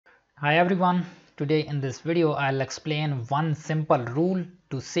Hi everyone, today in this video I'll explain one simple rule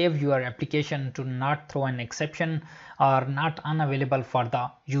to save your application to not throw an exception or not unavailable for the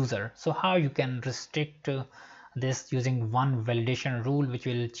user. So how you can restrict this using one validation rule which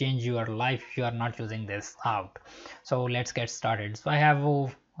will change your life if you are not using this out. So let's get started. So I have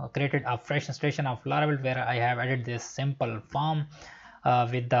created a fresh installation of Laravel where I have added this simple form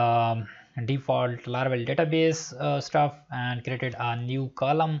with the default Laravel database stuff and created a new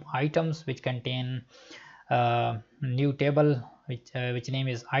column items which contain new table which name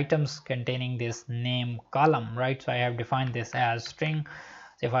is items containing this name column, right? So I have defined this as string.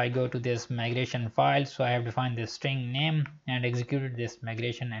 So if I go to this migration file, so I have defined this string name and executed this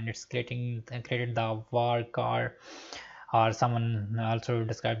migration, and it's created the varchar, or someone also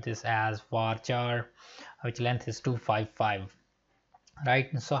described this as varchar, which length is 255.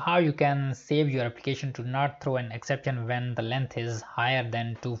 Right, so how you can save your application to not throw an exception when the length is higher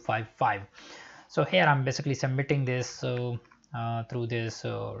than 255. So here I'm basically submitting this through this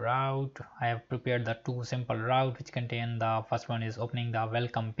route. I have prepared the two simple route which contain, the first one is opening the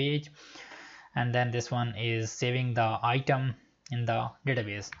welcome page, and then this one is saving the item in the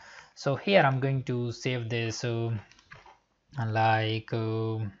database. So here I'm going to save this like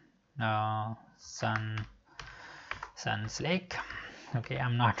Sunslake. Okay,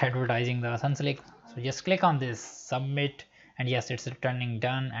 I'm not advertising the Sunslake, so just click on this submit, and yes, it's returning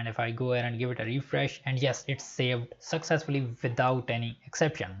done. And if I go ahead and give it a refresh, and yes, it's saved successfully without any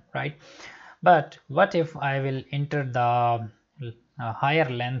exception, right? But what if I will enter the higher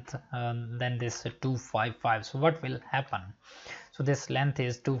length than this 255? So what will happen? So this length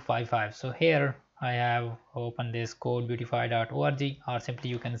is 255. So here I have opened this codebeautify.org, or simply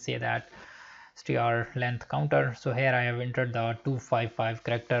you can say that str length counter. So here I have entered the 255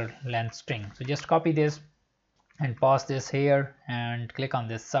 character length string. So just copy this and paste this here and click on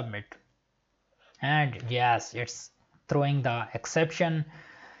this submit, and yes, it's throwing the exception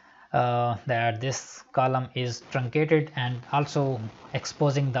that this column is truncated and also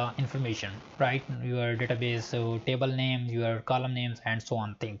exposing the information, right? Your database, so table name, your column names, and so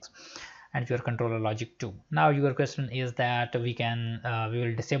on things, and your controller logic too. Now your question is that we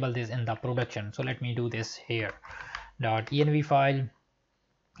will disable this in the production. So let me do this here. .env file,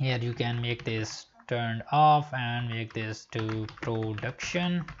 here you can make this turned off and make this to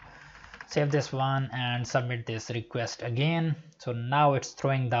production. Save this one and submit this request again. So now it's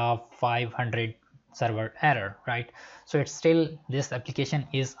throwing the 500 server error, right? So it's still, this application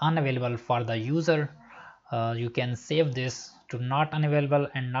is unavailable for the user. You can save this to not unavailable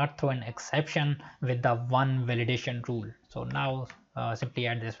and not throw an exception with the one validation rule. So now simply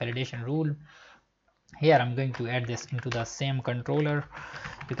add this validation rule. Here I'm going to add this into the same controller.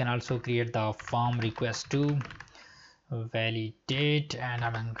 You can also create the form request to validate, and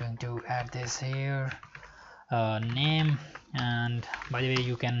I'm going to add this here name. And by the way,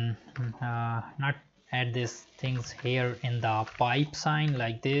 you can not add these things here in the pipe sign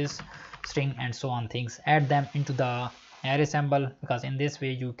like this string and so on things, add them into the array symbol, because in this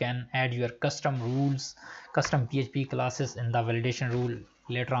way you can add your custom rules, custom PHP classes in the validation rule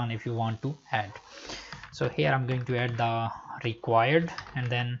later on if you want to add. So here I'm going to add the required and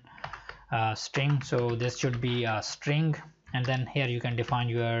then string. So this should be a string, and then here you can define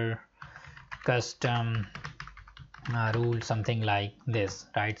your custom rule, something like this,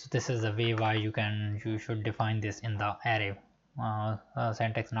 right? So this is the way why you should define this in the array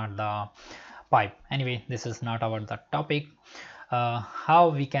syntax, not the pipe. Anyway, this is not about the topic.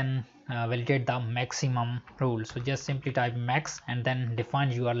 How we can validate the maximum rule? So just simply type max and then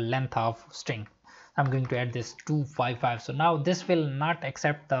define your length of string. I'm going to add this 255. So now this will not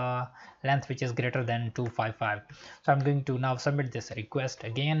accept the length which is greater than 255. So I'm going to now submit this request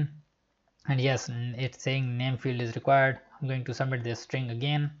again, and yes, it's saying name field is required. I'm going to submit this string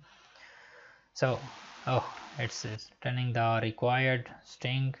again. So it's turning the required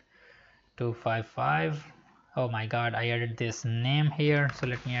string 255. Oh my god, I added this name here. So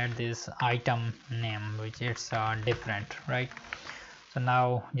let me add this item name, which it's different, right? So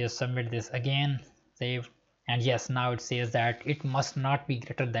now just submit this again, save, and yes, now it says that it must not be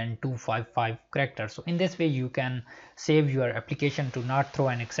greater than 255 characters. So in this way you can save your application to not throw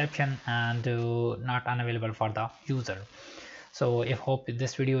an exception and not unavailable for the user. So I hope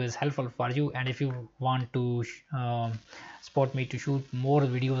this video is helpful for you, and if you want to support me to shoot more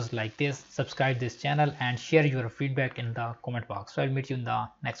videos like this, subscribe this channel and share your feedback in the comment box. So I'll meet you in the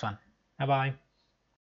next one. Bye bye.